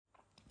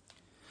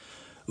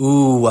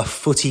Ooh, a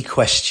footy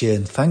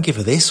question. Thank you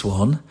for this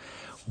one.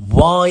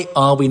 Why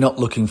are we not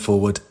looking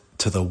forward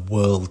to the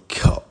World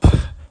Cup?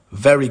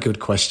 Very good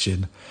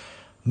question.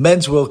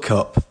 Men's World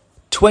Cup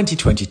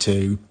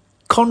 2022,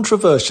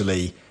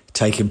 controversially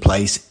taking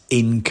place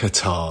in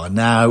Qatar.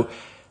 Now,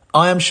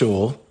 I am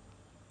sure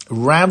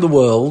around the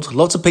world,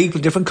 lots of people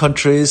in different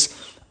countries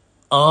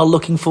are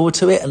looking forward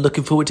to it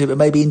but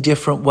maybe in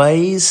different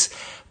ways.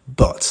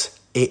 But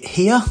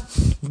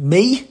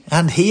me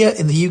and here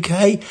in the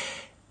UK,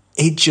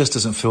 it just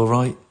doesn't feel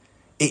right.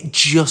 It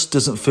just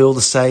doesn't feel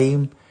the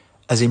same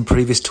as in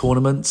previous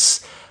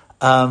tournaments.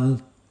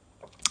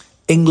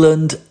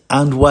 England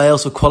and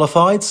Wales were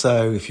qualified,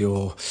 so if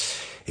you're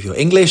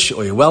English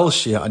or you're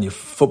Welsh and you're a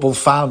football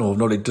fan or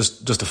not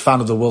just a fan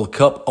of the World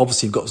Cup,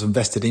 obviously you've got some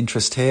vested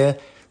interest here.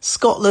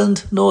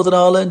 Scotland, Northern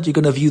Ireland, you're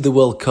going to view the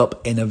World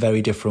Cup in a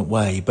very different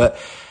way. But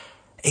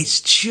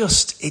it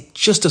just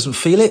doesn't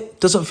feel it.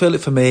 Doesn't feel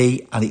it for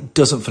me, and it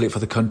doesn't feel it for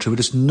the country. We're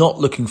just not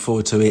looking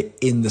forward to it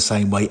in the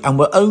same way. And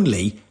we're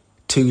only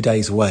 2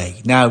 days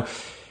away. Now,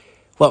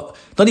 well,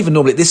 not even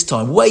normally at this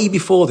time, way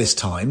before this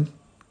time,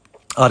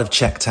 I'd have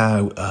checked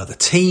out the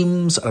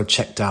teams, I'd have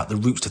checked out the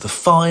routes to the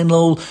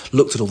final,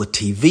 looked at all the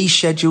TV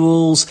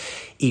schedules,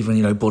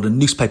 even, bought a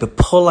newspaper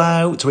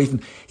pullout, or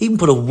even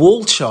put a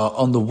wall chart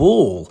on the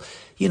wall,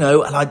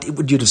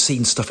 and you'd have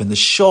seen stuff in the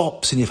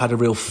shops and you've had a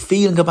real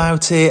feeling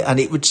about it. And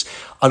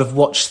I'd have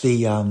watched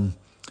the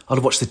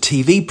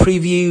TV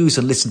previews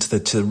and listened to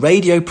the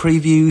radio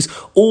previews,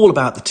 all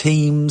about the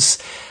teams.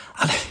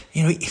 And,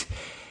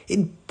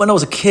 when I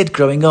was a kid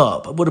growing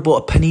up, I would have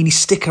bought a Panini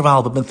sticker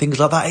album and things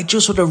like that. It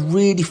just sort of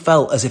really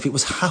felt as if it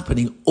was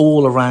happening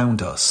all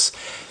around us.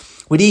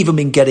 We'd be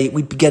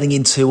getting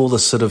into all the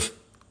sort of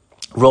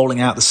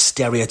rolling out the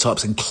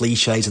stereotypes and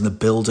cliches and the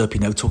build-up,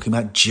 talking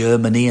about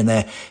Germany and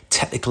their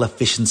technical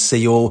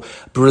efficiency, or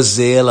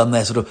Brazil and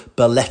their sort of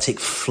balletic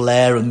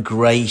flair and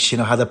grace,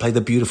 how they play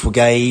the beautiful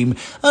game.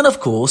 And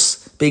of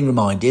course, being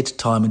reminded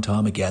time and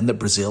time again that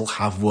Brazil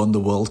have won the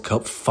World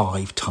Cup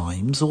 5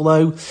 times,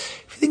 although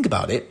if you think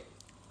about it,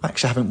 they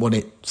actually haven't won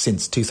it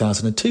since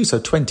 2002, so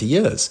 20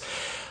 years.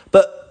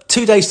 But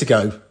 2 days to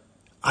go.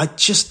 I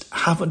just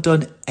haven't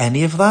done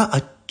any of that.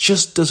 It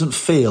just doesn't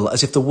feel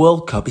as if the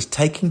World Cup is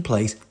taking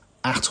place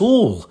at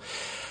all.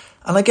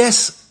 And I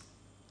guess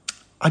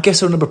there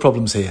are a number of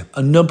problems here.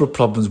 A number of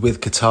problems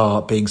with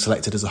Qatar being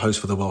selected as a host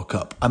for the World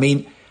Cup. I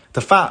mean, the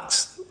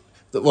fact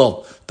that,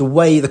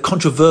 the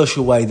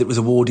controversial way that it was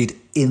awarded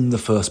in the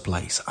first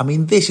place. I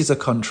mean, this is a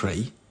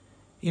country,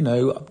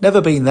 I've never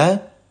been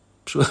there.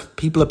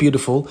 People are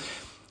beautiful,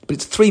 but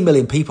it's 3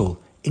 million people.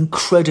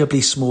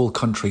 Incredibly small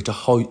country to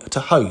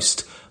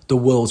host the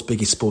world's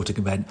biggest sporting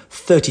event.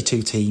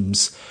 32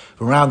 teams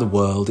around the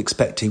world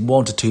expecting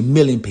 1 to 2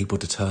 million people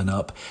to turn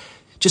up.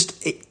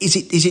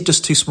 Is it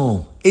just too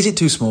small? Is it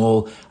too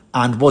small?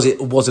 And was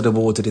it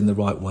awarded in the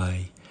right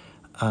way?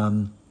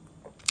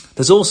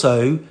 There's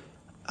also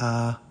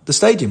the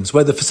stadiums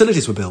where the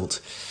facilities were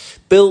built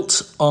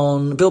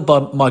by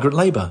migrant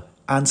labour,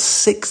 and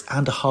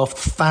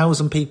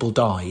 6,500 people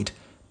died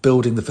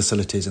building the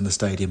facilities and the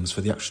stadiums for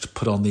the actual to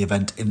put on the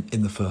event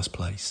in the first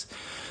place.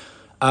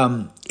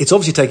 It's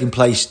obviously taking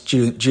place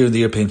during the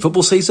European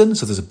football season,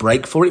 so there's a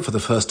break for it for the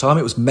first time.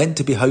 It was meant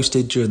to be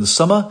hosted during the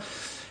summer,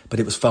 but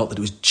it was felt that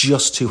it was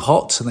just too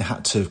hot, and they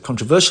had to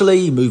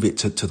controversially move it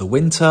to the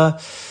winter.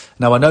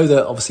 Now, I know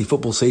that obviously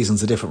football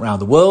seasons are different around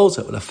the world,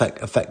 so it will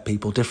affect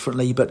people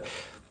differently, but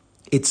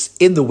it's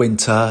in the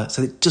winter,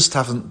 so it just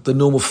hasn't the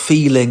normal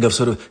feeling of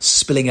sort of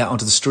spilling out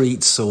onto the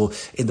streets or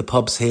in the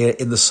pubs here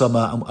in the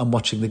summer and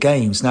watching the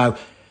games. Now,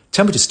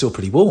 temperature's still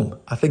pretty warm.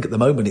 I think at the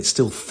moment it's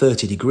still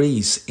 30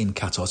 degrees in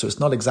Qatar, so it's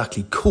not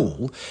exactly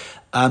cool.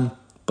 But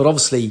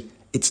obviously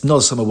it's not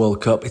a Summer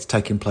World Cup, it's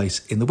taking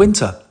place in the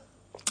winter.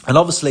 And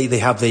obviously they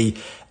have the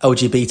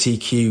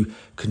LGBTQ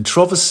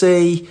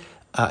controversy,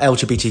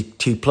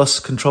 LGBTQ plus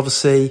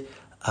controversy.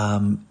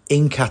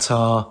 In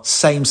Qatar,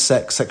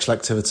 same-sex sexual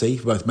activity,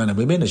 both men and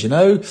women, as you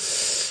know,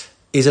 is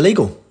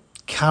illegal.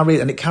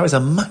 It carries a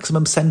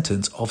maximum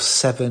sentence of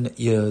 7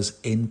 years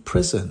in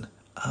prison.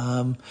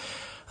 And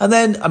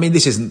then, I mean,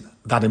 this isn't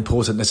that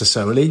important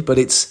necessarily, but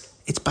it's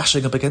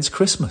bashing up against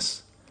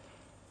Christmas.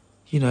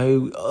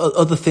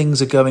 Other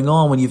things are going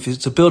on when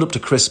it's a build up to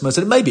Christmas,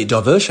 and it may be a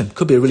diversion.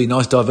 Could be a really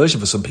nice diversion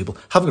for some people.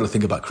 Haven't got to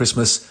think about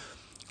Christmas.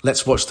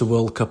 Let's watch the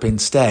World Cup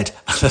instead.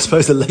 And I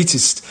suppose the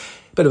latest,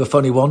 bit of a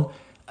funny one,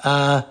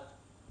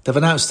 they've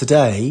announced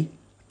today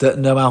that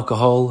no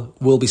alcohol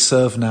will be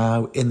served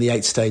now in the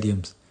 8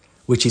 stadiums,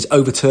 which is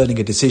overturning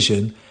a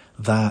decision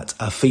that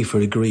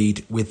FIFA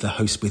agreed with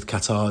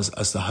Qatar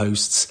as the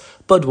hosts.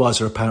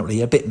 Budweiser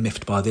apparently a bit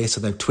miffed by this,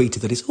 and they've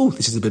tweeted that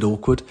this is a bit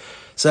awkward.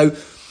 So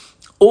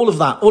all of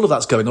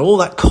that's going on. All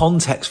that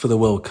context for the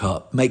World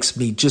Cup makes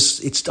me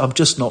I'm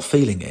just not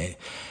feeling it.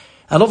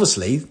 And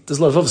obviously, there's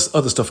a lot of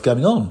other stuff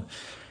going on.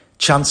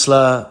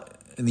 Chancellor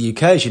in the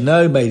UK, as you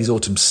know, made his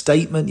autumn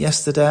statement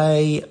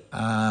yesterday,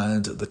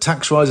 and the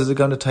tax rises are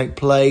going to take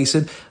place.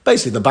 And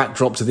basically the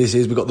backdrop to this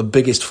is we've got the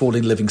biggest fall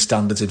in living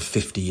standards in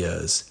 50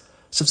 years.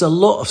 So there's a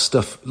lot of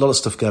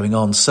stuff going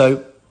on.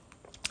 So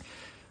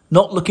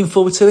Not looking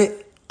forward to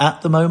it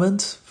at the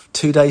moment.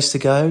 2 days to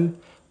go.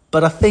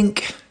 But I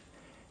think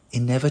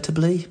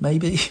inevitably,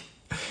 maybe,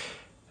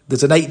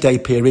 there's an 8-day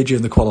period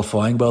during the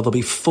qualifying where there'll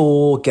be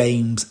 4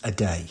 games a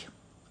day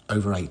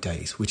over 8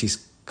 days, which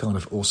is kind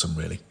of awesome,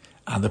 really.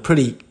 And they're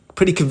pretty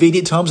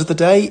convenient times of the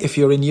day if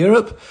you're in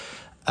Europe.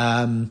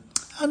 And,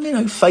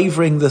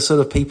 favouring the sort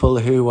of people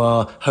who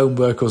are home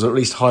workers or at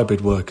least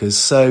hybrid workers.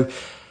 So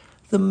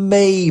there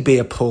may be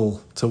a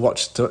pull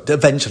to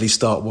eventually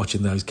start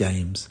watching those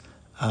games.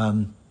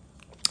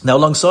 Now,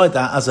 alongside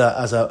that, as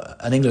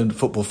an England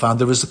football fan,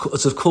 there is,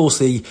 of course,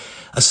 the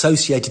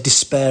associated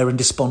despair and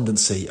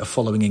despondency of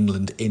following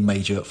England in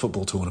major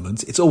football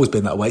tournaments. It's always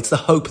been that way. It's the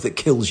hope that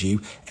kills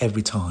you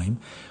every time.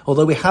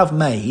 Although we have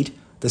made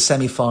the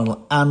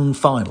semi-final and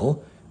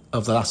final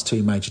of the last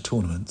 2 major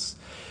tournaments,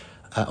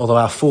 although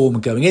our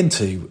form going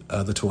into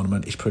the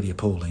tournament is pretty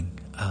appalling.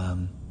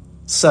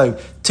 So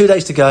 2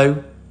 days to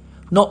go.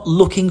 Not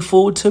looking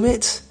forward to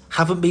it.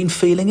 Haven't been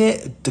feeling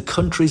it. The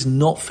country's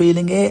not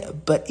feeling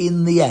it. But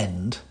in the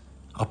end,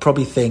 I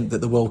probably think that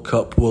the World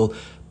Cup will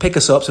pick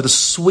us up, sort of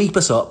sweep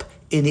us up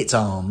in its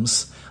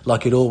arms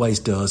like it always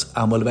does,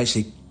 and we'll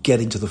eventually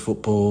get into the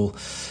football,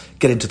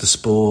 get into the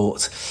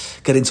sport,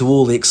 get into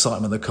all the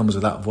excitement that comes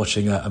with that of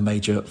watching a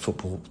major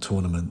football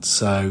tournament.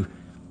 So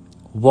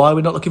why are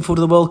we not looking forward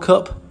to the World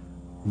Cup?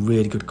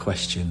 Really good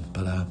question.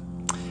 But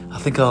I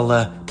think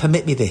I'll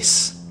permit me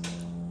this.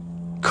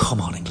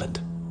 Come on, England.